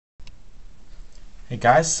Hey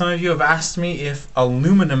guys, some of you have asked me if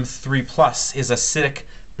aluminum 3 plus is acidic,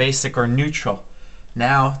 basic, or neutral.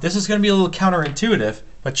 Now, this is going to be a little counterintuitive,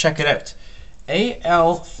 but check it out.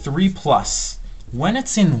 Al3 plus, when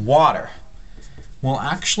it's in water, will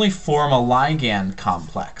actually form a ligand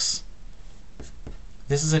complex.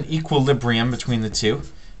 This is an equilibrium between the two,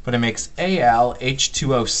 but it makes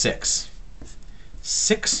AlH2O6.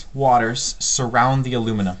 6 waters surround the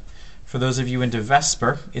aluminum. For those of you into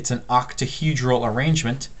Vesper, it's an octahedral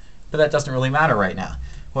arrangement, but that doesn't really matter right now.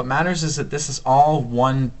 What matters is that this is all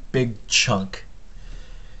one big chunk.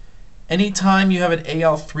 Anytime you have an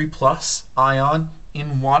Al3 plus ion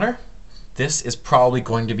in water, this is probably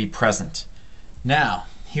going to be present. Now,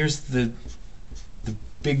 here's the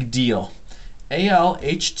big deal.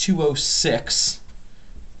 AlH2O6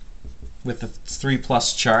 with the 3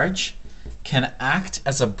 plus charge can act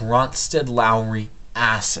as a Bronsted-Lowry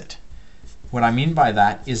acid. What I mean by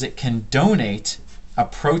that is it can donate a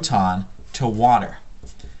proton to water,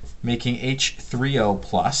 making H3O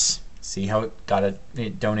plus. See how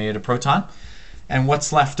it donated a proton? And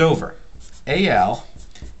what's left over? Al,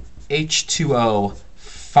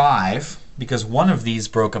 H2O5, because one of these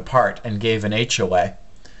broke apart and gave an H away,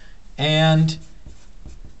 and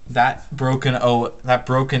that broken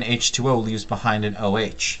H2O leaves behind an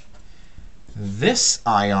OH. This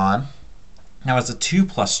ion now has a 2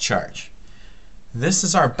 plus charge. This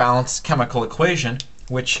is our balanced chemical equation,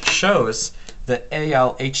 which shows that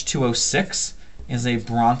AlH2O6 is a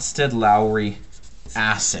Bronsted-Lowry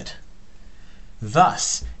acid.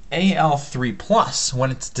 Thus, Al3 plus,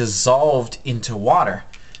 when it's dissolved into water,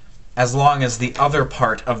 as long as the other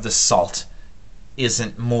part of the salt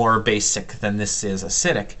isn't more basic than this is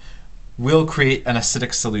acidic, will create an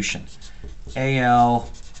acidic solution.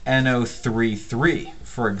 AlNO3,3,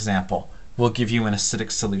 for example, will give you an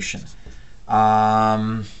acidic solution.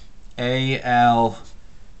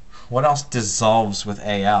 What else dissolves with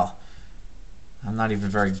Al? I'm not even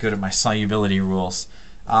very good at my solubility rules.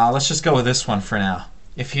 Let's just go with this one for now.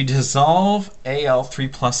 If you dissolve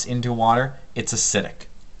Al3 plus into water, it's acidic,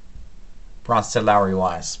 Bronsted-Lowry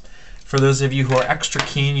wise. For those of you who are extra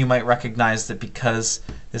keen, you might recognize that because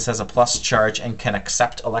this has a plus charge and can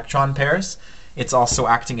accept electron pairs, it's also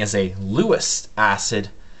acting as a Lewis acid.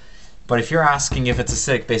 But if you're asking if it's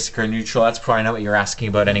acidic, basic, or neutral, that's probably not what you're asking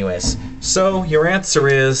about anyways. So your answer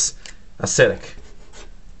is acidic.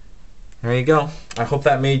 There you go. I hope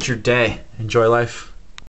that made your day. Enjoy life.